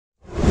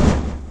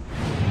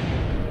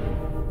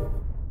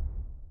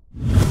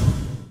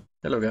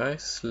Hello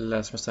guys,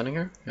 Last Man Standing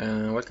here,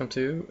 and welcome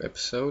to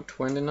episode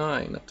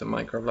 29 of the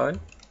Minecraft Live.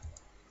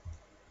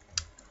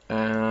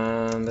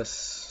 And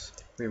as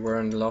we were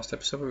in the last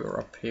episode, we were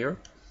up here,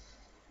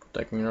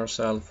 protecting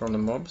ourselves from the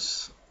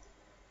mobs.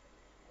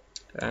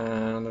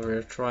 And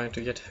we're trying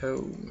to get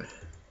home,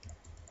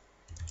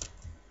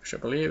 which I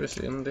believe is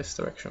in this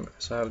direction,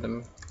 because I have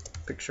the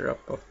picture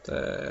up of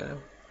the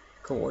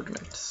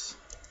coordinates.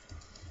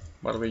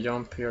 While we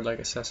jump here like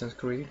Assassin's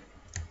Creed.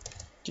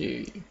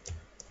 Gee.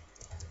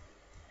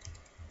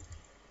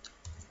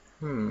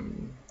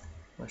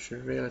 I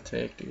should really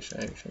take these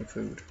eggs and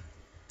food.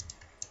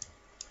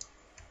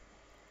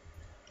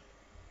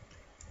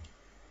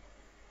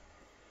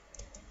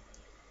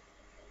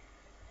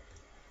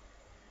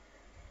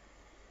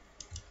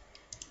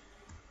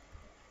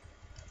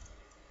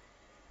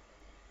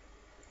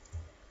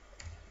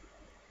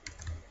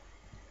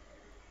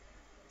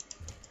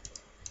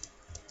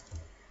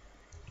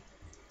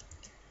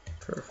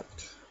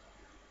 Perfect.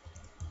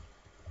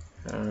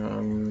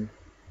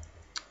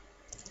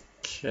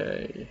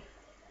 Okay.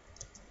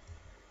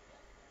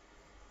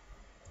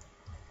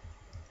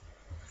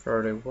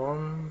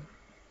 31.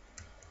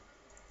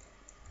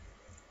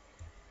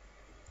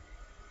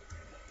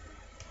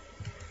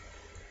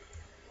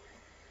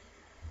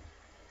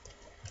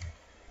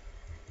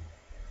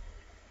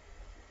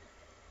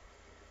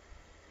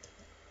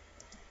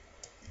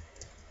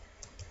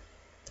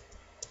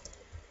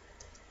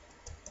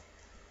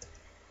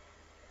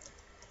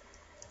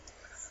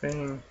 I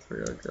think we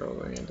are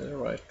going in the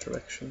right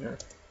direction here.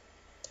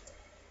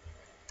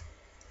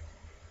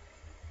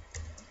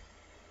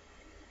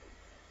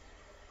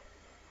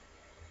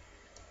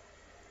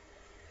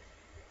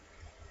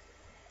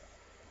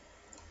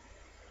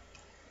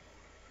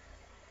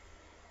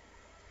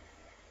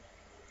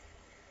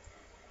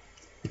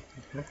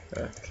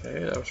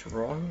 Okay, that was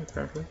wrong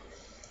apparently.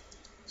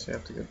 So you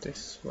have to go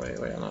this way.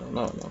 Wait,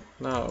 no.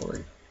 Now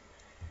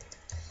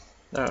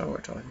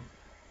we're talking.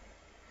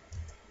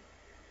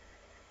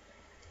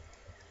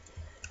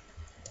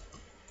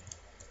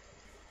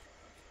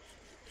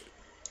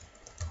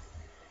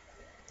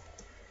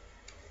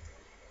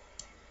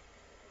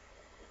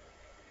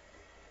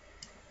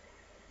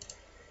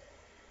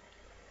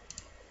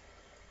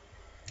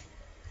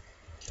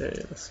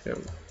 Okay, let's go.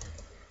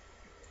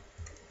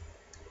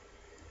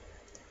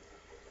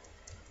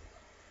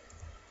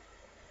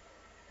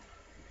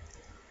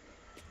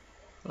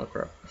 Oh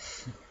crap.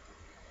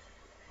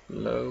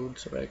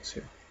 Loads of eggs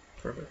here.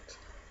 Perfect.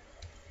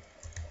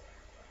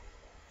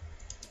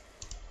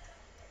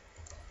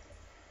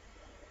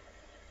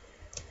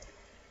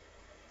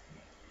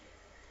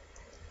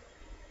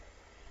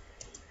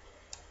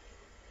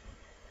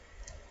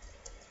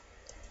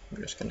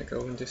 I'm just gonna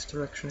go in this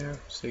direction here,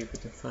 see if we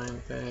can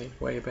find the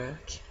way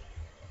back.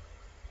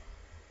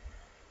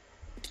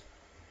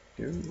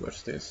 Ooh,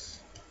 what's this?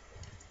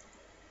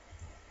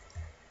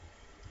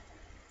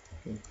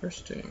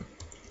 Interesting.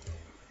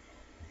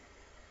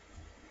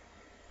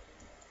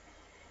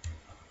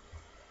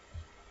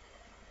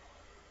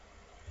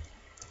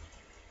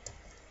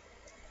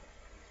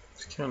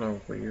 It's kind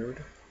of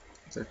weird.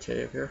 It's a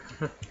cave here.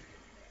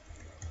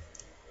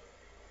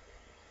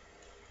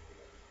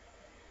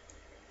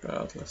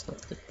 But let's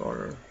not get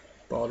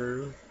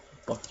bother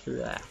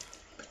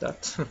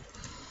that.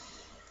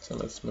 So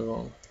let's move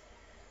on.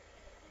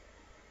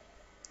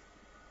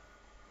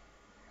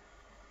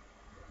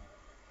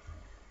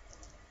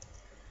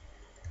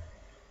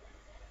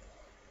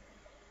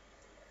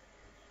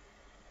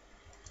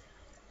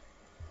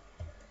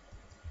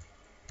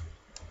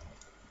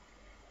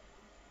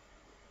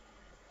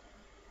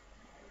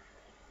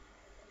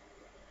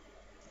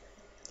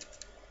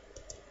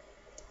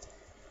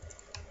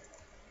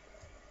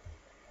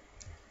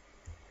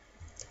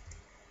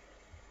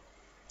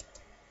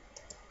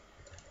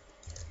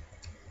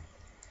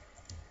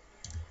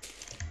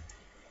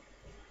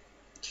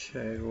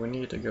 Okay, we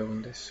need to go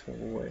in this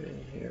way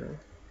here.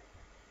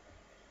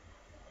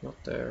 Not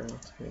there,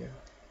 not here.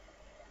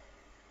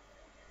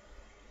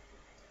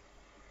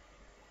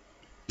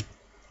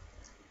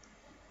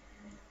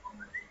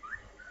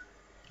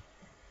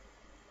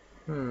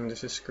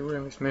 This is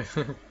screwing with me.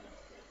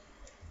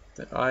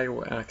 The eye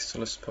was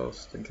actually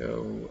supposed to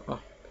go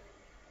up,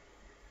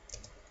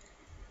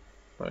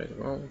 but it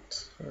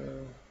won't.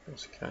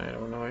 It's kind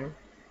of annoying.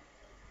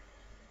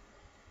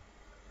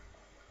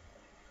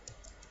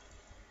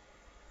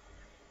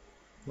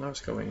 Now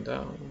it's going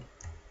down.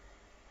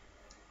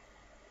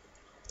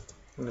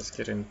 And it's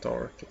getting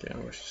dark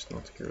again, which is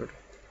not good.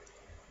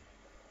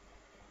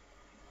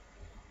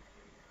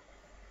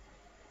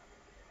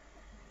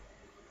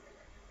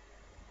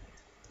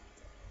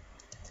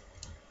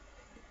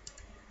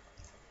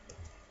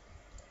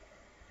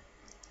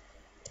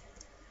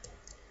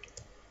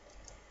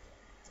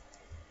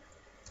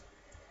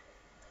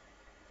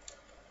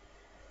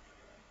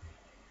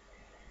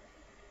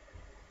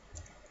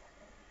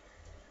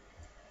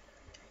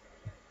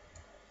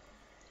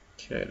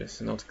 Okay, this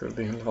is not good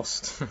being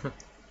lost.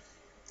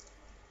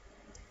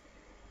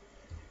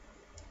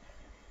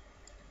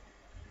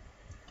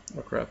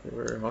 Oh crap, we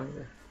were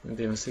hungry. I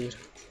didn't even see it.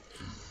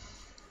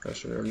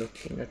 Because we were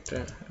looking at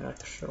the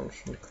actual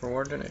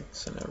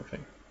coordinates and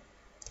everything.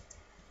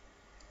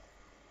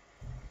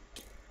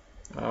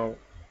 Ow.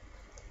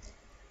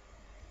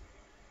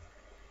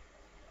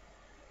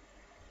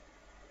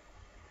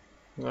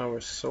 Now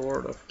we're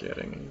sort of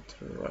getting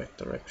into the right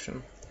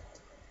direction.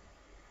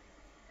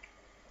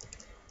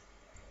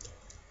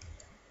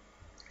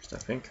 I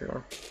think we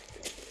are.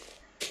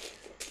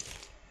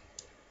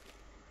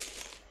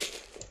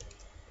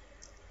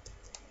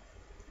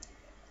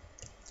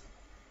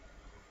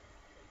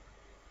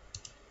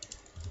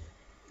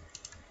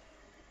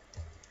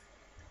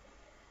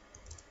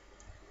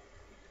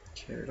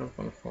 Okay, we don't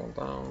want to fall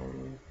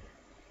down.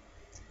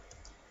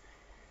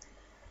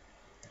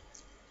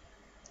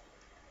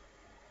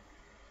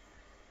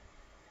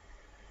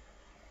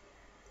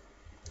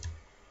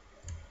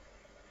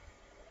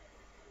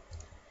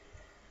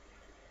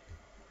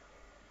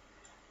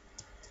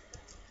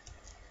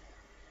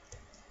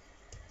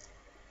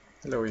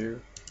 Hello,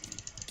 you.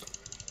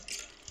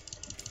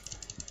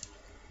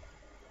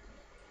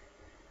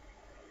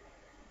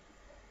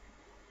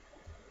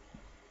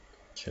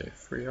 Okay,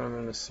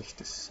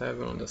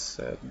 367 on the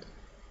Z.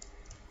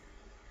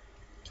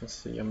 Can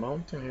see a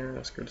mountain here,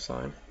 that's a good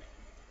sign.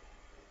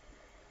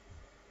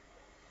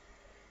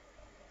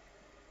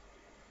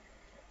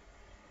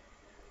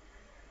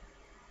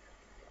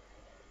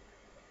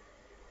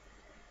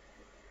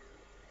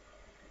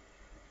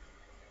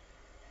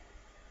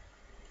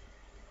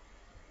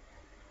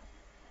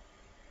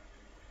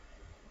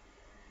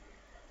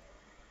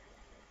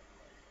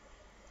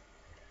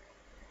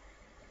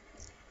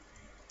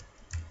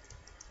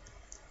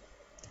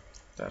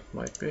 That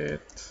might be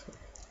it.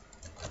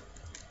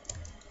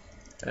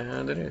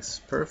 And it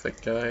is.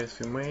 Perfect, guys.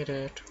 We made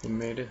it. We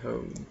made it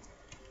home.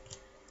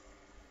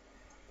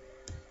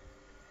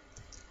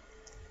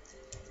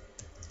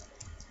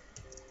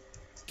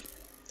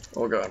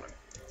 Oh god.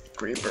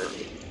 Creeper.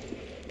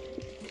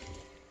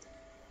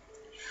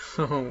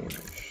 Holy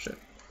shit.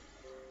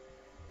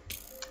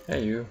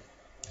 Hey you.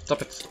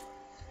 Stop it.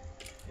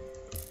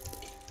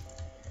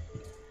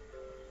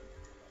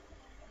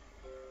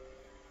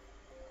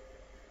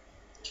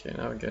 Okay,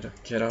 now we gotta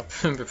get up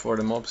before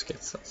the mobs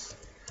gets us.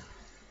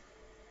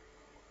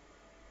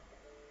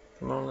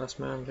 Come on, last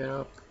man, get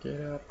up,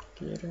 get up,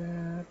 get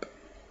up.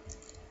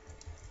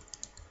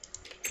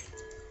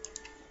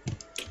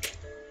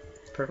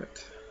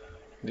 Perfect.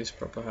 These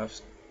probably have...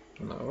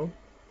 no.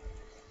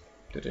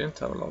 They didn't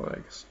have lava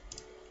eggs.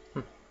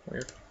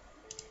 Weird.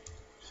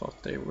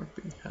 Thought they would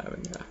be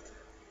having that.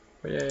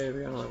 But yay,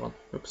 we got another one.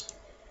 Oops.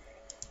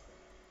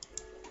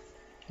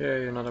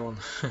 Yay, another one.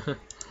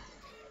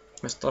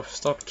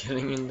 Stop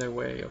getting in the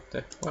way of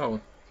the... wow,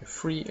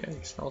 3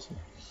 eggs, awesome.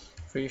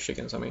 3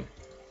 chickens, I mean.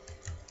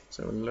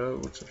 So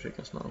loads of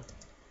chickens now.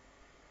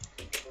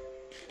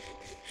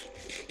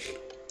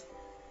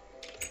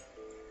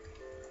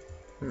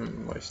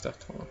 Why is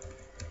that one?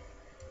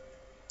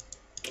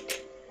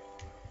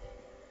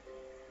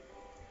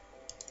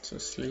 So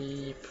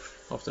sleep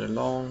after the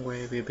long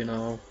way we've been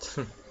out.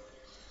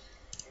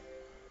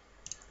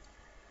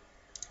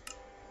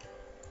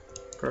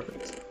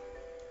 Perfect.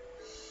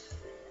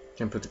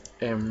 Can put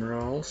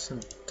emeralds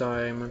and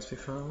diamonds we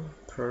found.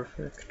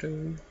 Perfect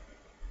too.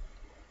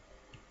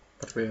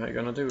 What we are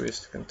gonna do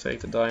is can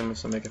take the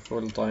diamonds and make a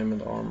full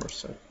diamond armor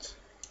set.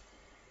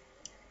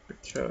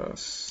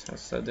 Because, as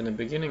said in the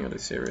beginning of the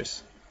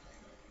series,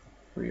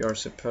 we are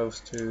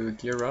supposed to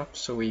gear up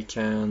so we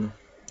can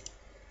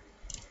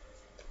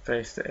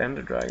face the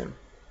Ender Dragon.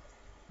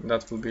 And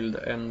that will be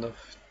the end of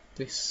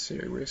this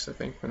series, I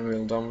think, when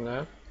we're done with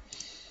that.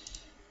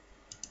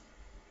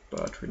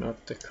 But we're not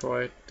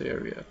quite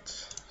there yet,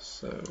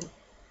 so...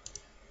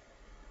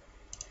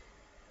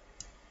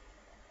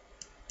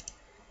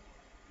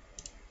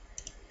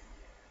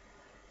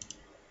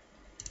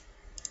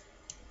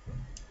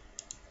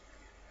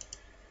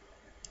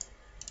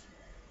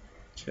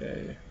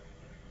 okay.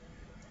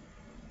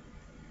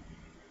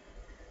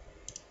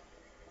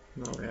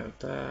 Now we have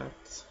that.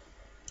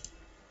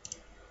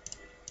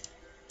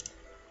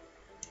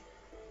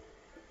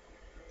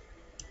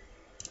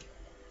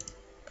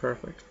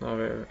 Perfect, now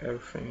we have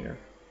everything here.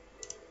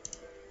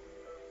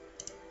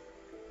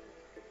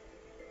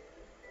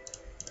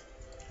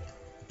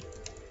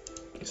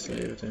 Just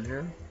leave it in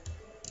here.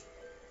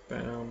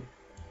 Bam.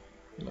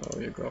 Now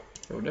you go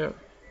there.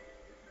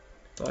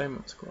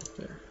 Diamonds go up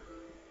there.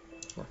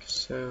 Like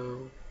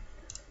so.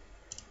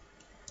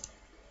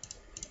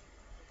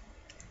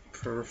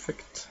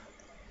 Perfect.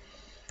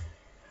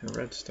 And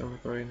redstone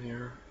go in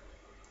here.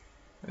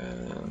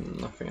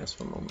 And nothing else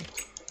for the moment.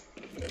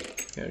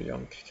 Here,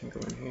 junk can go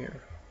in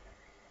here.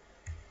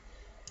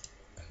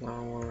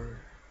 Flower,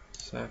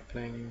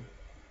 sapling,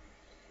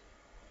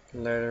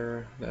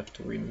 leather that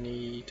we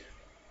need.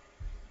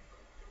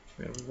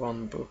 We have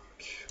 1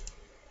 book.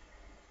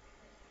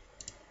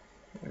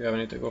 Okay, we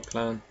need to go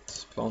plant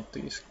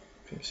these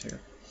things here.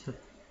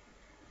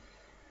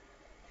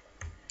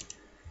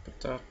 Put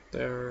that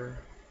there.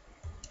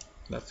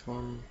 That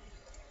one.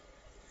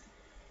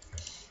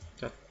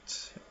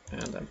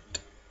 empty, and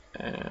empty.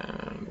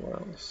 And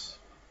what else?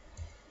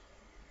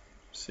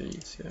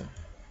 Seeds, yeah.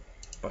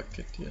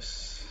 Bucket,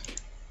 yes.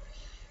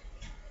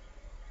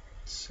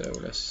 So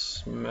let's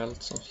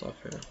smelt some stuff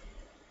here.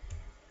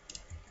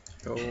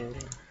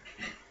 Gold.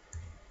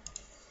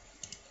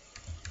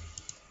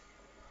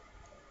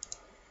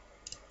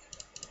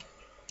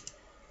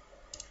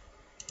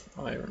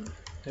 Iron.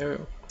 There we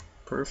go.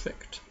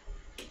 Perfect.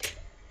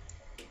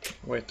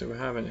 Wait, do we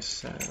have any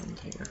sand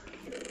here?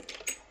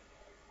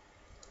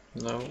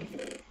 No.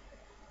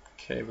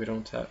 Okay, we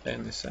don't have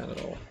any sand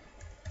at all.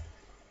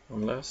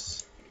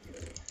 Unless...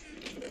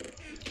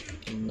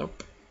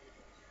 Nope.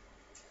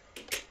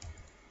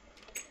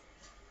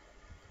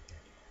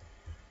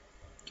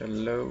 Got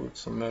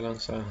loads of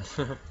melons and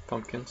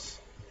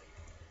pumpkins,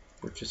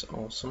 which is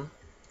awesome.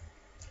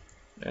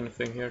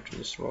 Anything here to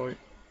destroy?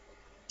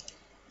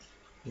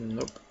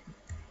 Nope.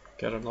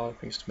 Got a lot of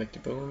things to make the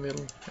bone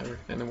meal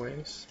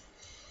anyways.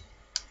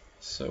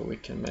 So we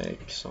can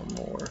make some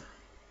more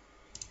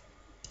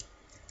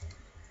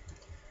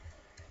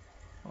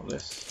of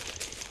this.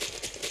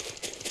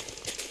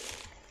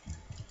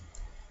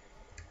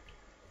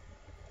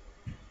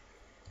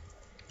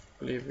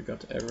 I believe we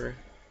got every...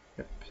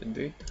 Yep,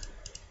 indeed.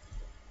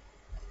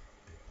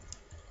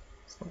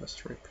 So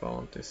let's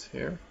replant this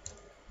here.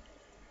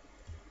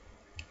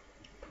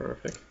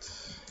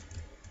 Perfect.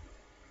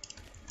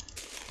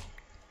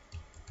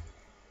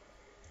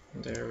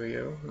 There we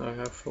go. Now I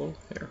have full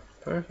here.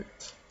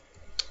 Perfect.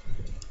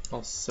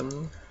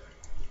 Awesome.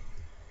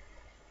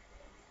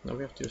 Now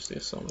we have to use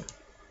this only.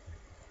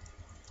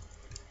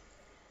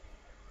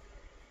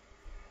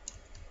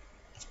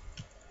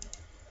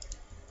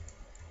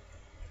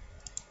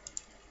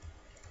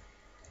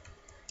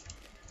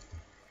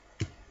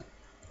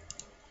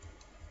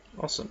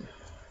 Awesome.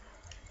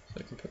 So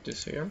I can put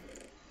this here.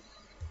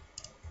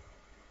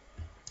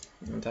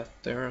 And that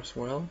there as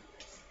well.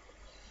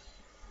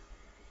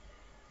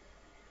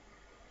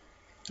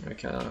 I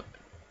can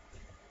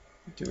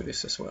do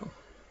this as well.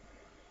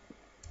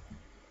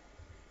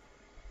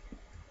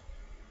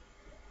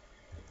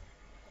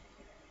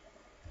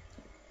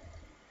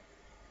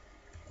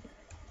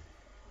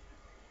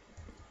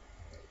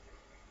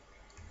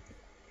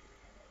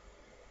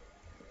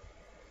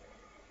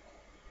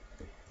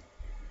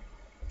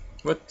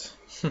 What?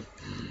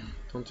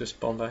 Don't just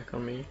spawn back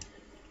on me.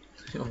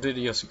 Or did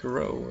it just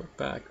grow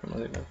back when I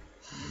did that?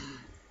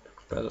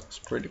 That was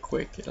pretty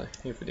quick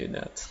if we did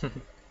that.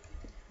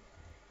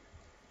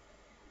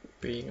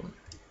 Bam.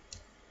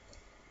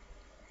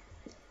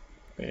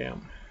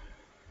 Bam.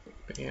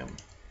 Bam.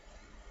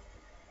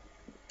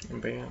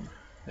 And bam.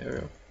 There we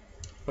go.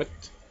 What?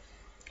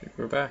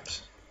 We're back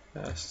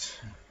fast.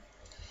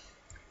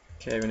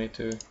 Okay, we need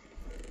to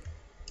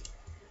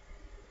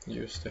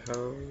use the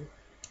hoe.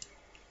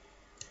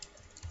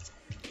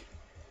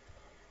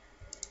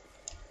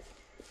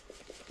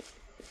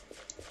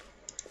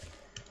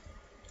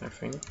 I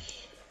think.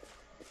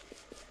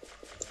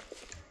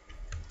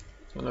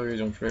 I know you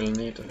don't really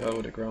need to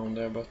hoe the ground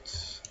there,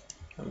 but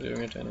I'm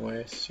doing it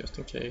anyways, just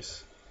in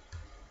case.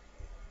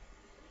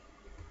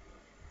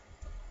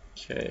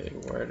 Okay,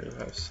 where do we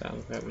have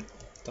sand? We have it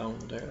down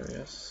there,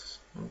 yes.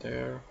 And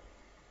there.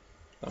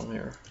 Down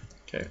here.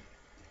 Okay.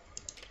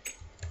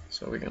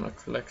 So we're gonna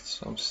collect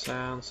some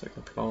sand so we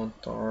can plant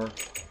our...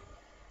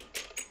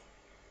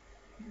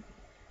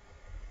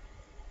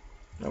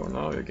 Oh,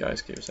 now you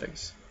guys give us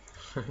eggs.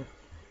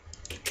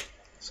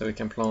 So we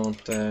can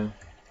plant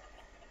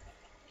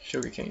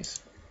sugar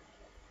canes.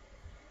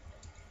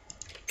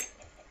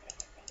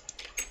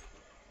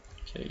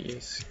 Okay, he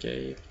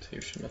escaped.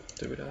 You should not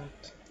do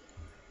that.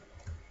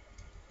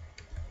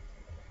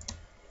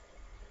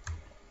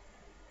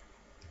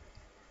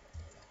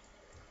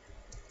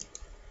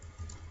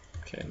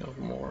 Okay, no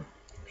more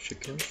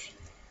chickens.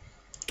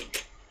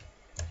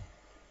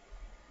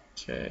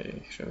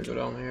 Okay, shall we go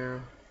down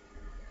here?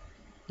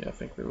 Yeah, I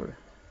think we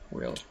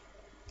will.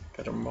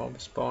 Got a mob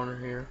spawner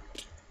here.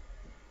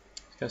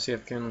 Can see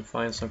if I can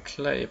find some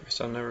clay because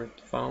I've never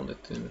found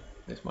it in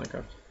this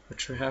Minecraft,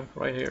 which we have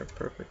right here.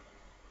 Perfect.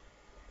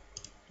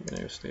 I'm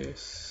gonna use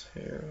this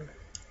here.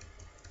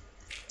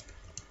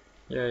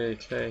 Yay,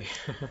 clay.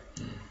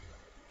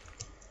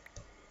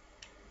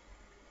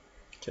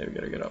 Okay, we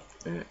gotta get up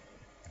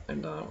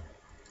and down.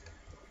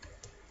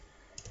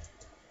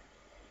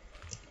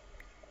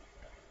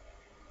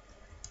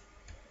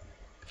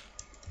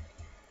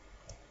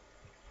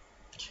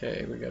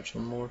 Okay, we got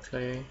some more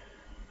clay.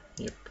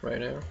 Yep, right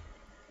there.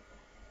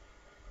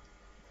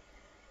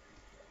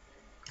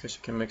 Because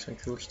you can make some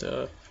cool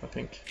stuff, I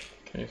think.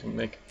 Can you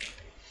make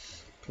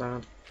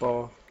plant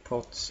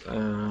pots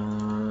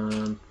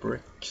and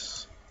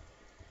bricks.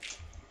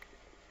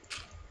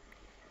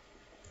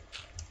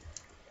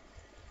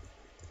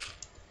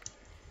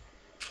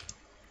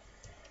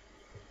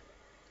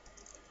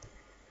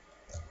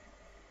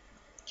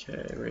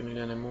 Okay, we need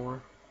any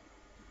more?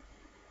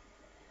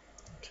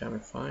 Can we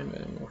find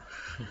any more?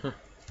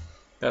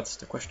 That's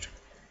the question.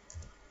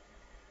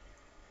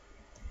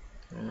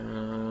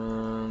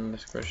 And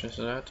this question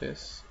to that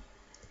is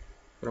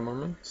for the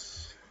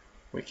moment.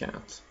 We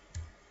can't.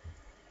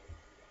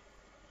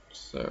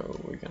 So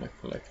we're gonna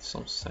collect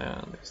some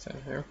sand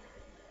instead here,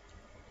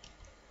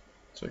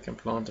 so we can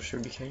plant the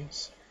sugar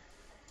canes.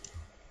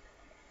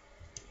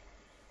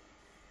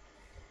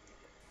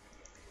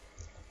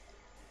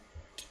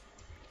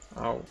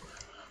 Ow.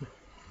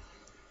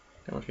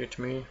 Don't hit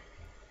me.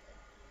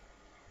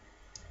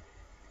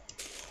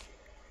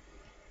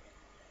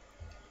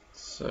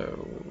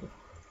 So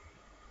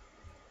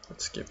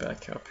let's get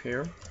back up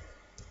here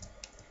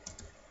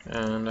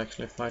and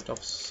actually fight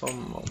off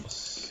some mobs,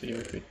 see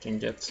if we can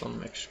get some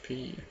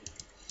XP.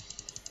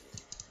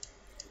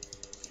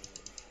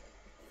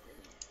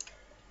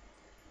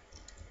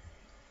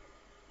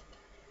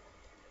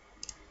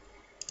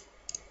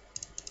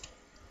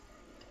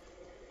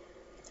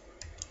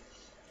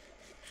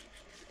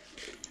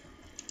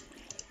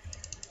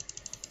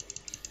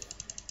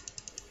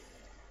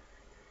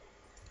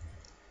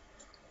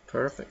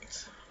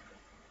 Perfect.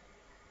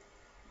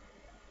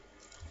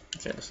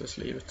 Okay, let's just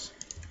leave it.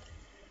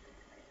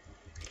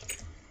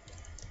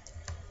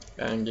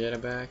 And get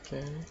it back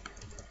in.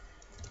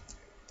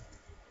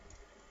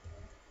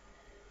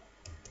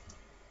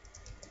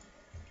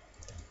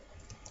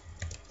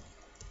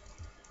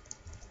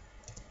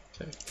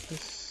 Take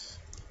this.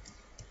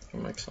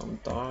 Can make some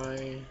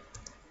dye,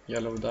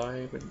 yellow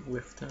dye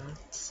with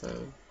that,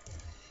 so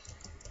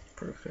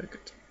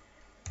perfect.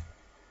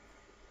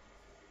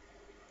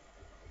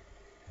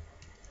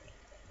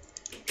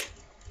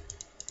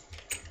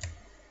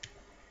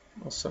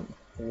 Awesome.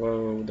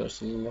 Whoa,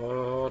 there's a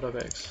lot of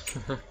eggs.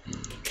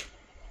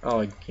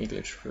 Oh, he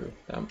glitched through.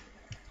 Damn.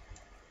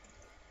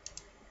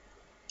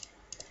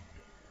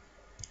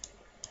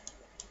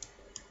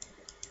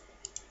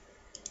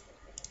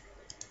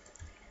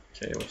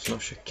 Okay, there was no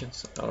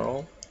chickens at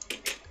all.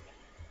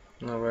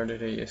 Now where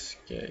did he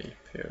escape?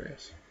 Here he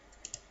is.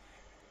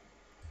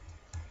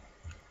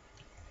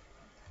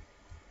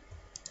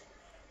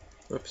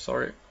 Oops,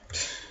 sorry.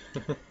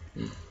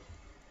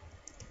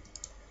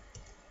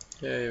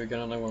 Yay, we got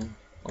another one.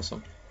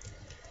 Awesome.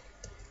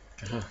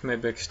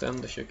 Maybe extend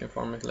the chicken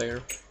farm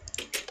later.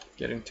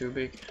 Getting too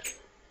big.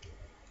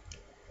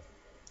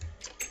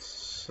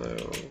 So,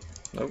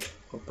 nope,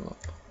 open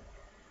up.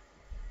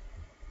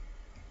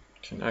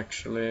 Can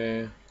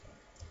actually...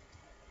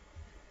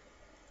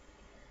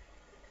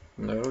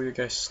 No, you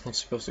guys not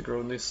supposed to grow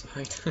on this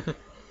side.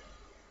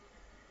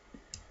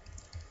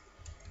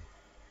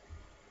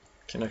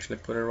 Can actually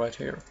put it right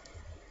here.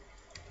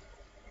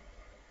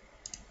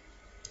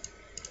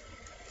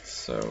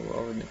 So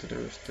all we need to do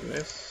is do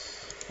this.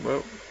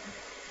 Whoa,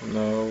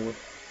 no,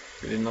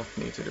 we did not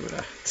need to do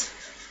that.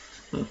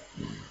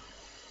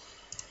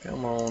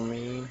 Come on,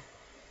 me.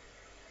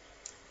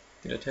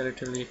 Did I tell you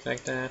to leak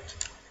like that?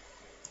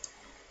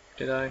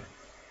 Did I?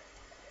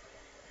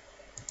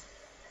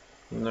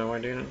 No, I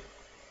didn't.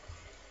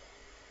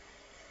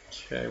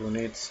 Okay, we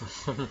need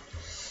some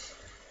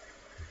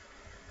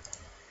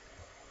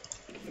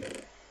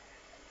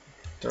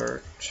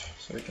dirt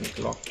so we can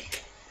block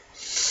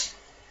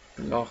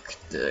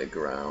the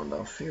ground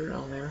off here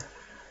down there.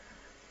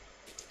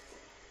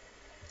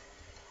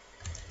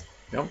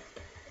 Yep.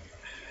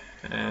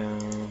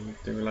 And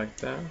do we like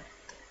that?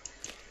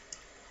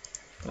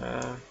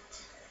 That.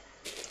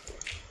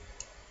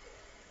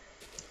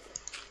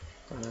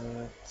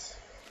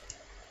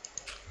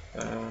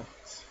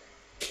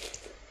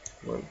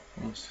 Whoa,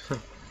 almost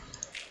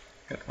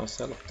got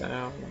myself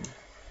down.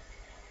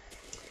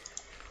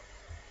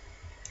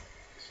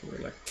 So we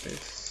like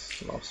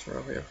this last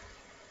row here.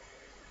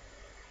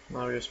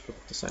 Now we just put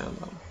the sand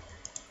on.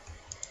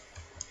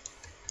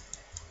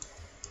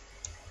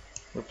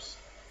 Oops.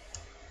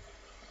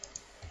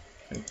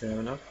 Think we have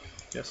enough?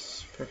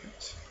 Yes,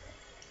 perfect.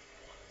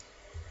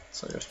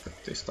 So just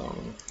put this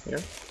down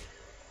here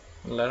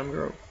and let them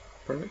grow.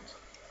 Perfect.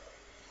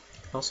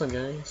 Awesome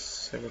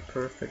guys, have a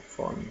perfect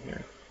farm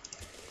here.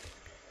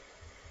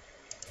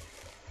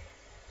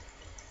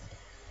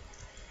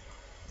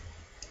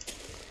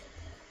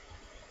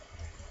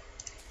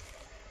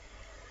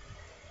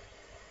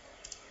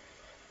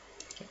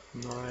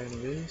 Got 9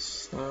 of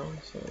these now,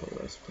 so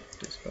let's put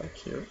this back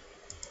here.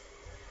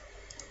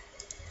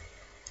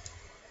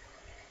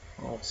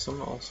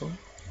 Awesome, awesome.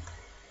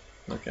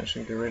 Now I can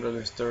actually get rid of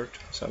this dirt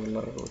because I have a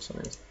lot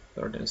of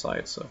dirt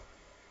inside, so.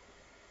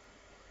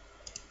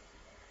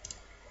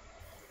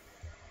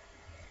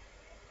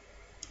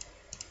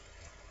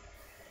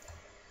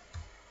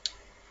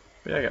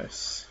 But yeah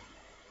guys,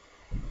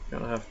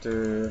 gonna have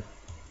to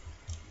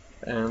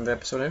end the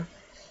episode here.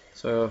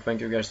 So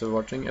thank you guys for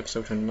watching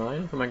episode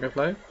 29 for Minecraft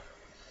Live.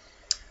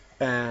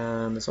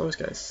 And as always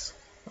guys,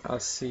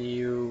 I'll see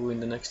you in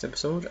the next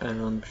episode,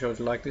 and be sure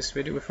to like this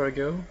video before I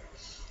go.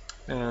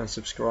 And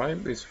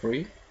subscribe, it's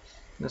free.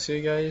 And I'll see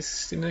you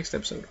guys in the next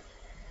episode.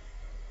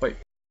 Bye.